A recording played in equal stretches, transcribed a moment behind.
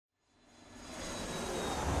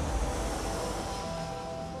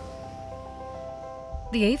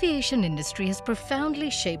The aviation industry has profoundly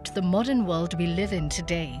shaped the modern world we live in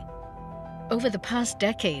today. Over the past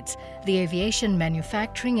decades, the aviation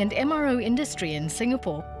manufacturing and MRO industry in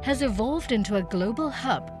Singapore has evolved into a global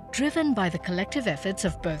hub driven by the collective efforts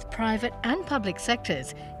of both private and public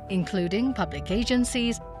sectors, including public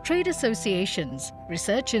agencies, trade associations,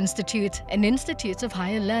 research institutes, and institutes of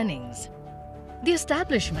higher learnings. The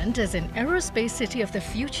establishment as an aerospace city of the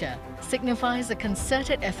future signifies a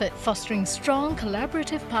concerted effort fostering strong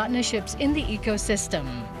collaborative partnerships in the ecosystem.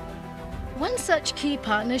 One such key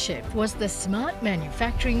partnership was the Smart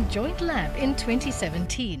Manufacturing Joint Lab in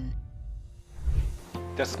 2017.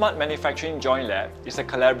 The Smart Manufacturing Joint Lab is a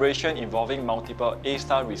collaboration involving multiple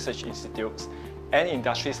A-star research institutes and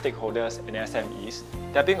industry stakeholders and SMEs,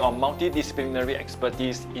 tapping on multidisciplinary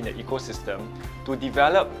expertise in the ecosystem to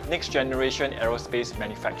develop next-generation aerospace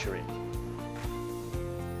manufacturing.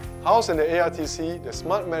 Housed in the ARTC, the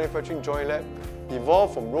Smart Manufacturing Joint Lab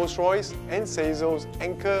evolved from Rolls-Royce and SAESL's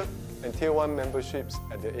anchor and Tier 1 memberships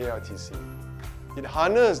at the ARTC. It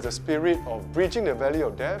harnessed the spirit of bridging the valley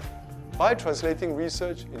of death by translating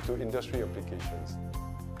research into industry applications.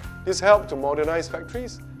 This helped to modernize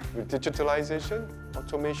factories with digitalization,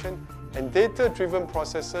 automation, and data-driven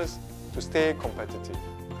processes to stay competitive.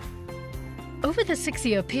 Over the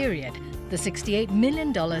 6-year period, the $68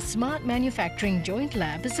 million Smart Manufacturing Joint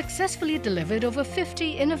Lab has successfully delivered over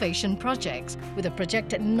 50 innovation projects with a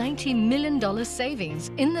projected $90 million savings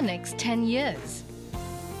in the next 10 years.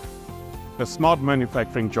 The Smart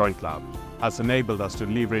Manufacturing Joint Lab has enabled us to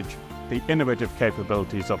leverage the innovative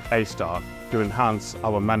capabilities of A-Star to enhance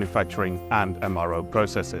our manufacturing and MRO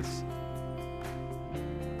processes.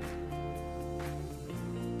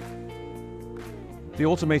 The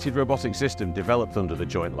automated robotic system developed under the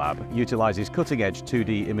Joint Lab utilises cutting-edge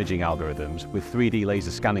 2D imaging algorithms with 3D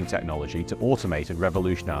laser scanning technology to automate and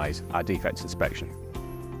revolutionise our defects inspection.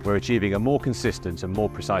 We're achieving a more consistent and more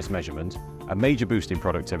precise measurement, a major boost in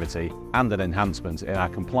productivity, and an enhancement in our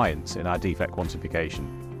compliance in our defect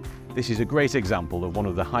quantification. This is a great example of one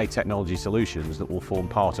of the high-technology solutions that will form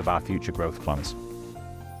part of our future growth plans.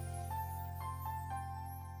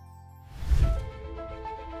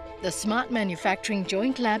 The Smart Manufacturing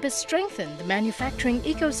Joint Lab has strengthened the manufacturing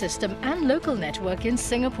ecosystem and local network in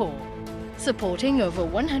Singapore. Supporting over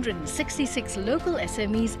 166 local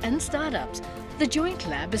SMEs and startups, the Joint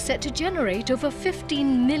Lab is set to generate over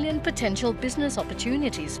 15 million potential business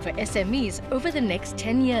opportunities for SMEs over the next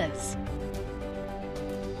 10 years.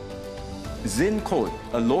 ZinCode,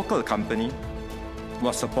 a local company,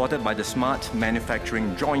 was supported by the Smart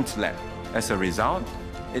Manufacturing Joint Lab. As a result,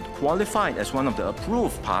 it qualified as one of the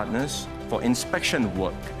approved partners for inspection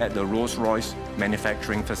work at the Rolls-Royce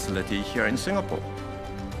manufacturing facility here in Singapore.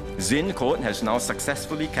 ZinCode has now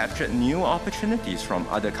successfully captured new opportunities from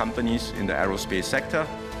other companies in the aerospace sector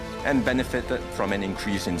and benefited from an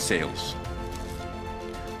increase in sales.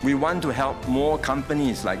 We want to help more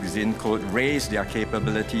companies like ZinCode raise their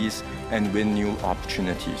capabilities and win new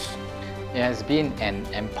opportunities. It has been an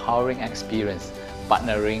empowering experience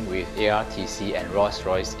partnering with ARTC and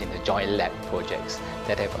Rolls-Royce in the Joint Lab projects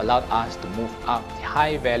that have allowed us to move up the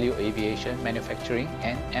high-value aviation manufacturing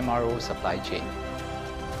and MRO supply chain.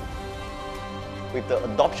 With the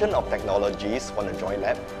adoption of technologies from the Joint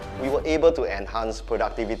Lab, we were able to enhance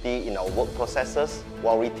productivity in our work processes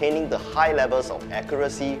while retaining the high levels of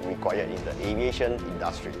accuracy required in the aviation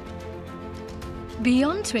industry.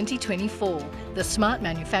 Beyond 2024, the Smart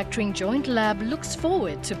Manufacturing Joint Lab looks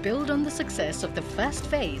forward to build on the success of the first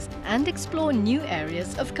phase and explore new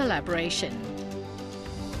areas of collaboration.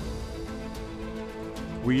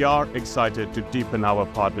 We are excited to deepen our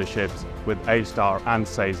partnerships with A-Star and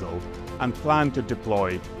SAESL and plan to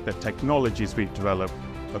deploy the technologies we've developed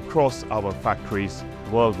across our factories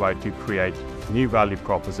worldwide to create new value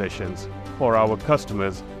propositions for our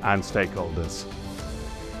customers and stakeholders.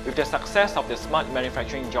 With the success of the Smart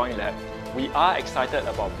Manufacturing Joint Lab, we are excited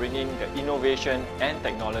about bringing the innovation and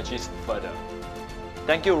technologies further.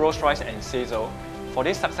 Thank you Rolls-Royce and SAESL for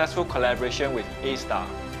this successful collaboration with A-Star.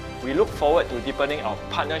 We look forward to deepening our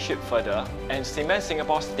partnership further and cement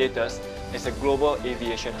Singapore's status as a global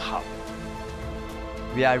aviation hub.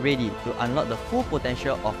 We are ready to unlock the full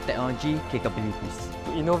potential of technology capabilities.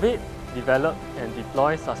 To innovate, develop and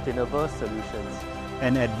deploy sustainable solutions.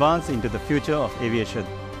 And advance into the future of aviation.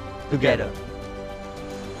 Together.